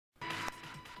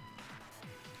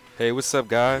Hey, what's up,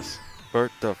 guys?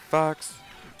 BurtTheFox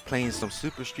playing some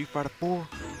Super Street Fighter 4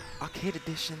 Arcade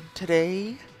Edition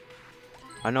today.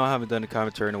 I know I haven't done a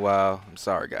commentary in a while. I'm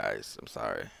sorry, guys. I'm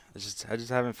sorry. I just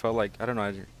haven't felt like, I don't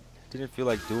know. Didn't feel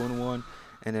like doing one,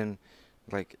 and then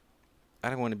like I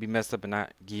don't want to be messed up and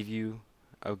not give you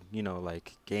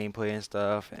like gameplay and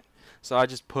stuff. And so I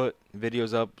just put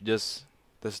videos up, just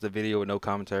this is the video with no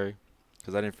commentary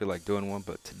because I didn't feel like doing one.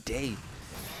 But today,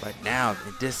 right now,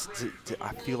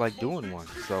 I feel like doing one.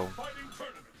 So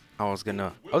I was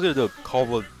gonna do a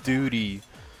Call of Duty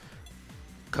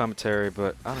commentary,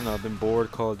 but I don't know. I've been bored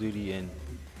of Call of Duty, and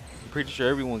I'm pretty sure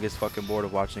everyone gets fucking bored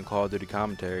of watching Call of Duty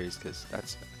commentaries because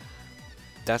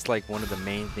that's like one of the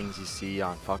main things you see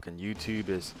on fucking YouTube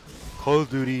is Call of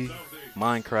Duty,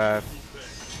 Minecraft,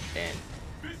 and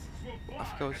I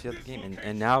forgot what's the other game.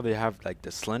 And now they have like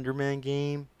the Slender Man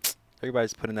game.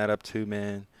 Everybody's putting that up too,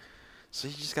 man. So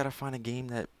you just gotta find a game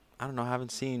that I don't know. I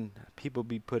haven't seen people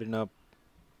be putting up.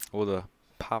 Well, the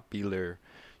popular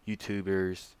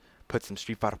YouTubers put some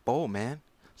Street Fighter 4, man.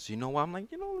 So you know why I'm like,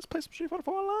 let's play some Street Fighter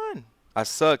 4 online. I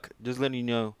suck. Just letting you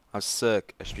know, I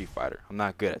suck at Street Fighter. I'm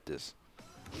not good at this.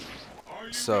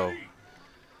 So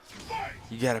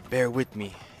you gotta bear with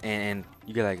me, and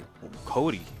you got like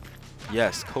Cody.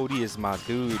 Yes, Cody is my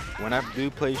dude. When I do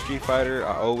play Street Fighter,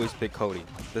 I always pick Cody.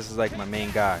 This is like my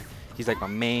main guy. He's like my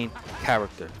main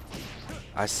character.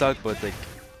 I suck, but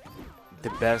the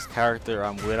best character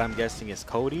I'm with, I'm guessing, is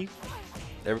Cody.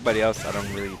 Everybody else, I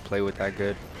don't really play with that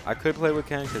good. I could play with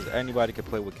Ken, because anybody could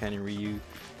play with Ken and Ryu.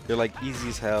 They're like easy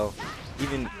as hell.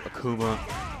 Even Akuma.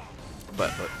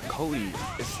 But Cody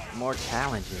is more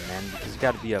challenging, man, because you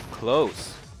got to be up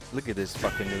close. Look at this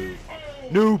fucking noob.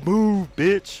 Noob move,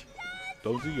 bitch.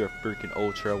 Don't do your freaking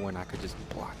ultra when I could just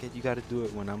block it. You got to do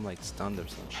it when I'm like stunned or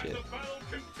some shit.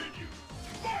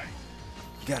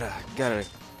 You gotta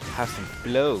have some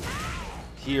flow.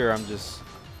 Here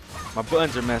my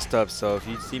buttons are messed up, so if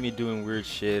you see me doing weird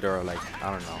shit or like,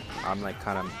 I don't know, I'm like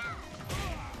kind of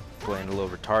playing a little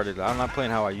retarded. I'm not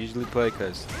playing how I usually play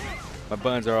because my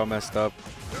buttons are all messed up.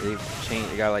 They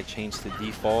got like changed to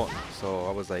default, so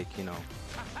I was like,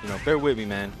 bear with me,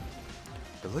 man.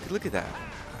 But look at that.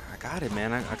 I got it,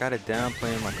 man. I got it down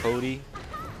playing my Cody,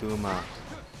 doing my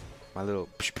little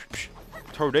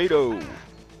tornado.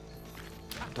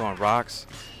 Throwing rocks.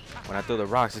 When I throw the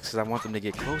rocks, it's because I want them to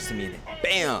get close to me, and then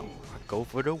bam! I go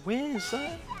for the win,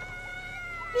 son.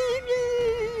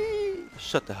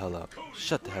 Shut the hell up.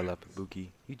 Shut the hell up, Ibuki.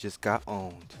 You just got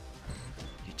owned.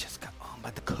 You just got owned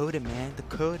by the Cody, man. The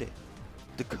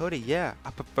Cody, yeah.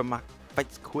 I prefer my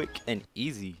fights quick and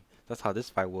easy. That's how this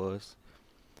fight was.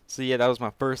 So yeah, that was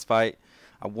my first fight.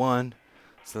 I won.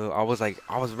 So I was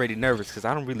already nervous because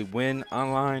I don't really win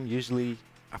online. Usually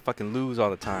I fucking lose all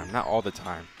the time. Not all the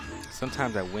time.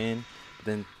 Sometimes I win, but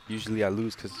then usually I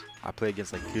lose because I play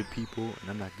against like good people and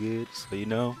I'm not good,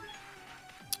 so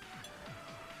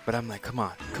But I'm like, come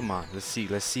on, let's see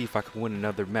if I can win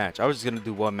another match. I was just gonna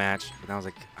do one match, but I was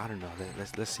like, I don't know,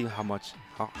 let's see how let's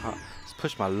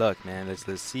push my luck, man.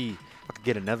 Let's see if I can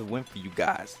get another win for you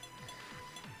guys.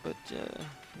 But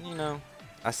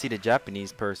I see the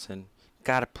Japanese person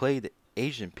gotta play the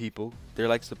Asian people. They're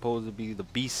like supposed to be the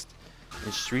beast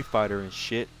in Street Fighter and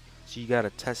shit. So you gotta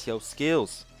test your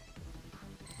skills.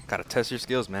 Gotta test your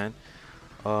skills, man.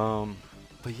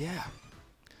 But yeah,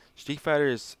 Street Fighter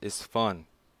is fun,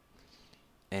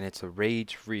 and it's a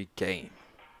rage-free game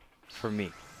for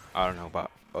me. I don't know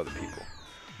about other people.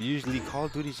 Usually Call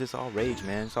of Duty's just all rage,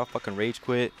 man. It's all fucking rage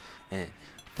quit and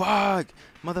fuck,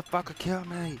 motherfucker, kill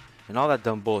me, and all that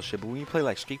dumb bullshit. But when you play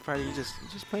like Street Fighter, you're just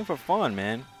playing for fun,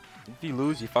 man. If you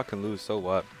lose, you fucking lose. So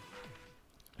what?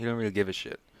 You don't really give a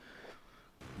shit.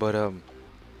 But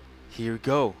here we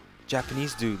go.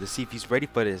 Japanese dude. Let's see if he's ready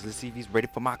for this. Let's see if he's ready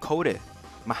for my Cody.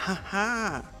 My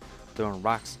ha. Throwing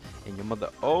rocks in your mother.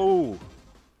 Oh,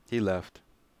 he left.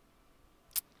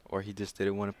 Or he just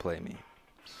didn't want to play me.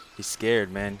 He's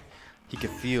scared, man. He could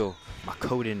feel my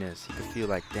Cody-ness. He could feel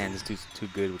like, damn, this dude's too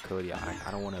good with Cody. I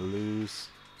don't want to lose,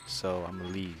 so I'm gonna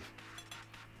leave.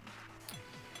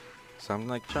 So I'm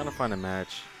like trying to find a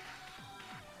match.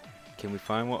 Can we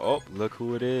find one? Oh, look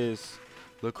who it is.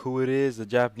 Look who it is, the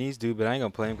Japanese dude, but I ain't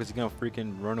gonna play him because he's gonna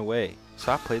freaking run away.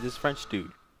 So I play this French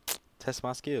dude. Test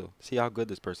my skill. See how good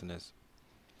this person is.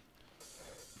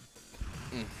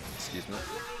 Excuse me.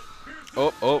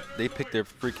 Oh, they picked their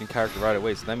freaking character right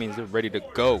away, so that means they're ready to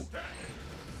go.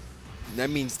 That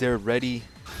means they're ready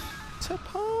to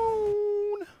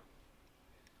pwn.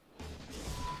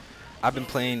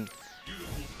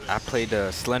 I played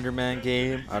the Slender Man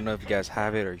game. I don't know if you guys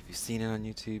have it or if you've seen it on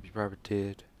YouTube. You probably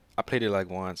did. I played it like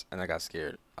once and I got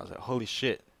scared. I was like, holy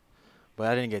shit. But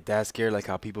I didn't get that scared like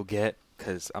how people get,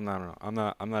 cause I'm not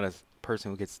a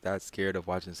person who gets that scared of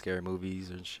watching scary movies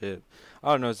and shit.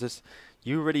 I don't know. It's just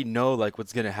you already know like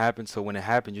what's gonna happen, so when it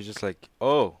happens, you're just like,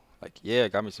 oh, like yeah,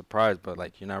 it got me surprised, but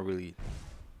like you're not really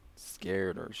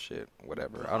scared or shit,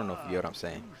 whatever. I don't know if you get what I'm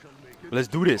saying. But let's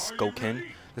do this, go Ken.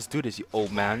 Let's do this, you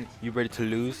old man. You ready to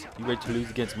lose? You ready to lose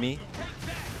against me?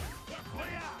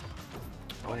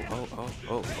 Oh,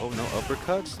 no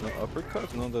uppercuts? No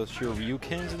uppercuts? No those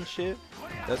Shoryukens and shit?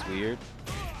 That's weird.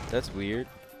 That's weird.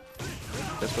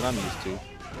 That's what I'm used to.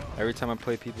 Every time I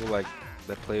play people like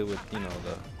that play with, you know,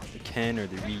 the Ken or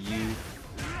the Ryu,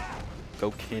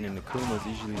 Goken and the Kumas,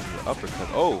 usually the uppercut.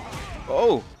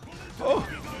 Oh!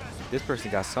 This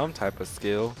person got some type of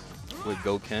skill with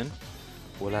Goken.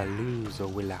 Will I lose or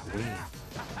will I win?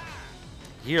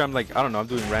 Here I'm like, I don't know, I'm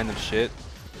doing random shit.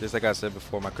 Just like I said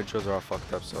before, my controls are all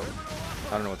fucked up, so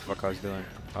I don't know what the fuck I was doing.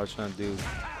 I was trying to do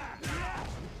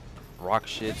rock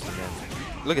shits and then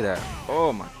look at that.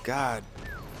 Oh my god.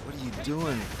 What are you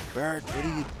doing, Bert? What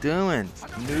are you doing?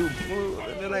 New move.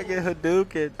 And then I get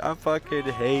Hadouken. I fucking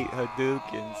hate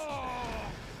Hadoukens.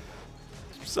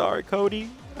 I'm sorry, Cody.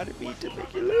 I didn't mean to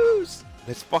make you lose.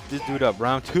 Let's fuck this dude up.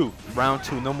 Round two. Round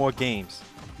two. No more games.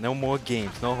 No more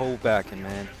games. No hold back,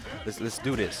 man. Let's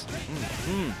do this.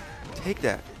 Take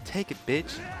that. Take it,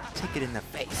 bitch. Take it in the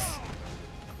face.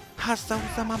 Hustle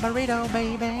some burrito,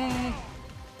 baby.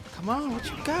 Come on, what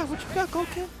you got? What you got, go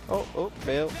kid? Oh,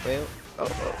 fail.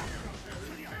 Oh.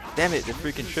 Damn it, they're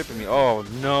freaking tripping me. Oh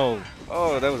no.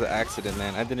 Oh, that was an accident,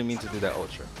 man. I didn't mean to do that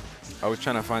ultra. I was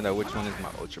trying to find out which one is my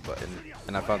ultra button,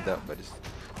 and I found out, but it's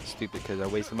stupid because I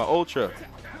wasted my ultra.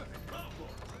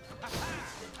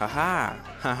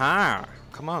 Haha.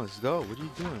 Come on, let's go. What are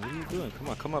you doing? What are you doing?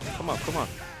 Come on.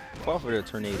 Fall for the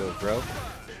tornado, bro.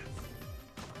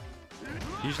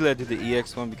 Usually I do the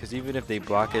EX one because even if they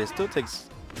block it, it still takes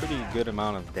pretty good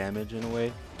amount of damage in a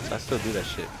way. So I still do that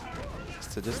shit.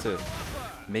 Just to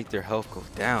make their health go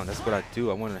down. That's what I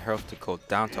do. I want their health to go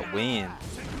down to win.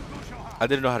 I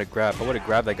didn't know how to grab. I would have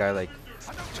grabbed that guy like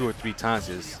 2 or 3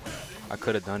 times. I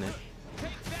could have done it.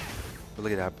 But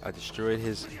look at that. I destroyed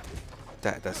his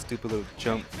that stupid little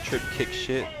jump trip kick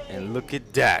shit. And look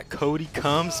at that. Cody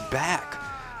comes back.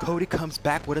 Cody comes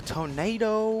back with a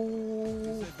tornado.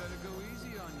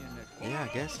 Yeah, I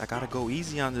guess I gotta go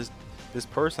easy on this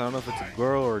person. I don't know if it's a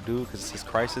girl or a dude because it says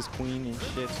Crisis Queen and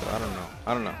shit. So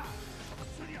I don't know.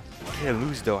 I can't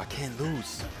lose though. I can't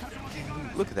lose.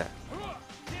 Look at that.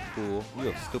 Fool. You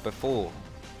a stupid fool.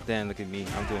 Then look at me.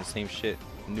 I'm doing the same shit.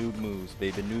 Noob moves,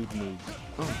 baby. Noob moves.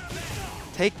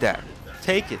 Take that.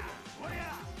 Take it.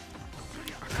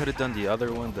 I could have done the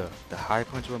other one, the high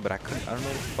punch one, but I couldn't. I don't know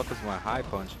what the fuck is my high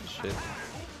punch and shit.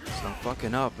 So I'm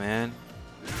fucking up, man.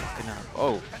 Fucking up.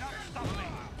 Oh.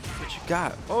 What you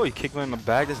got? Oh, you kicked me in my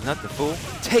bag. That's nothing, fool.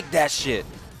 Take that shit.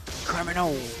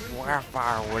 Criminal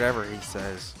warfare, whatever he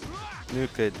says.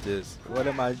 Look at this. What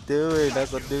am I doing?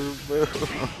 That's a new move.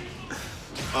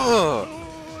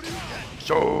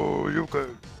 So you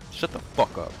could shut the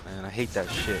fuck up, man. I hate that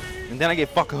shit. And then I get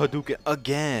fucking Hadouken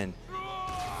again.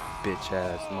 Bitch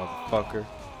ass motherfucker.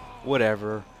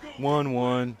 Whatever.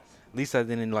 1-1. At least I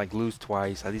didn't like lose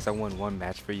twice. At least I won 1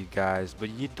 match for you guys. But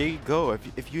there you go.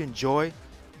 If you enjoy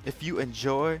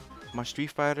my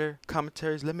Street Fighter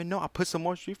commentaries, let me know. I'll put some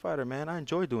more Street Fighter, man. I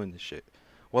enjoy doing this shit.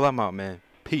 Well, I'm out, man.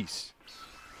 Peace.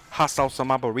 Hot sauce on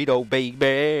my burrito,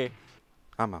 baby.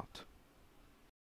 I'm out.